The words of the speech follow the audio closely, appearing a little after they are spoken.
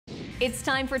It's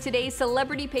time for today's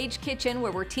Celebrity Page Kitchen,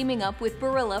 where we're teaming up with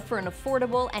Barilla for an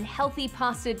affordable and healthy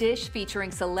pasta dish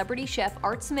featuring celebrity chef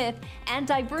Art Smith and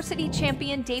diversity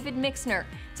champion David Mixner.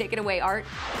 Take it away, Art.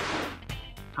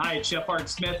 Hi, it's Chef Art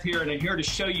Smith here, and I'm here to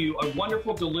show you a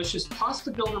wonderful, delicious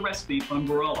pasta builder recipe from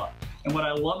Barilla. And what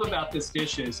I love about this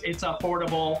dish is it's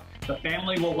affordable, the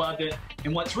family will love it,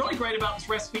 and what's really great about this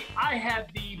recipe, I have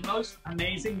the most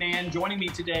amazing man joining me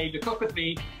today to cook with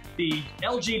me, the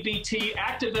LGBT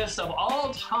activist of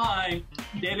all time,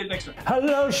 David Mixner.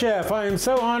 Hello, Chef. I am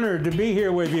so honored to be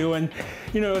here with you. And,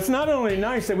 you know, it's not only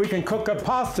nice that we can cook up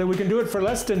pasta, we can do it for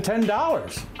less than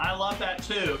 $10. I love that,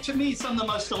 too. To me, some of the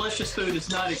most delicious food is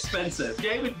not expensive.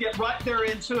 David, get right there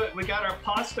into it. We got our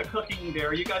pasta cooking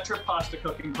there. You got your pasta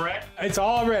cooking, correct? It's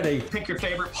all ready. Pick your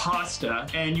favorite pasta,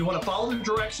 and you want to follow the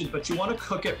directions, but you want to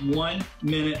cook it 1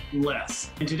 minute less.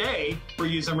 And today, we're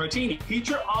using rotini. Heat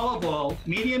your olive oil,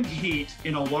 medium heat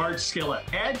in a large skillet.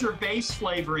 Add your base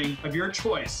flavoring of your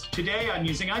choice. Today I'm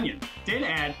using onion. Then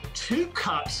add 2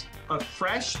 cups of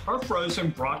fresh or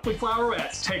frozen broccoli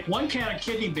flowerets. Take 1 can of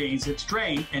kidney beans that's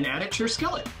drained and add it to your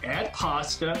skillet. Add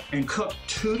pasta and cook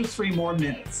 2 to 3 more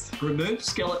minutes. Remove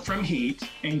skillet from heat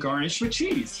and garnish with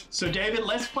cheese. So David,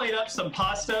 let's plate up some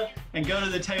pasta and go to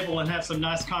the table and have some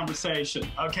nice conversation,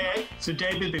 okay? So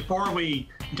David, before we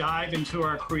dive into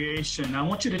our creation, I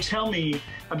want you to tell me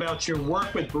about your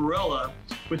work with Barilla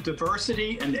with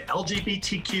diversity and the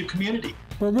LGBTQ community.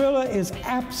 Barilla is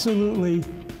absolutely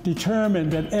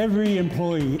determined that every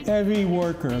employee, every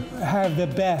worker have the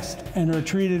best and are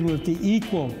treated with the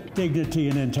equal dignity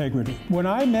and integrity. When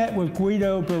I met with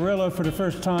Guido Barilla for the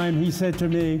first time, he said to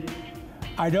me,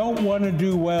 I don't want to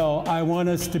do well, I want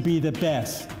us to be the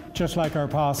best, just like our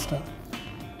pasta.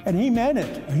 And he meant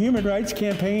it. A Human Rights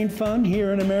Campaign Fund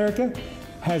here in America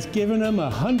has given them a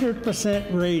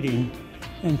 100% rating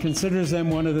and considers them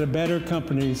one of the better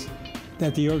companies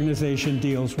that the organization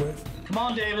deals with. Come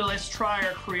on, David, let's try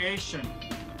our creation.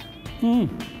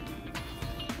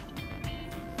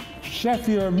 Chef,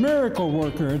 you're a miracle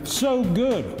worker. It's so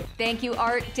good. Thank you,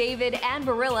 Art, David, and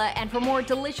Barilla. And for more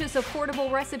delicious,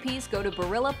 affordable recipes, go to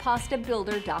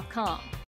barillapastabuilder.com.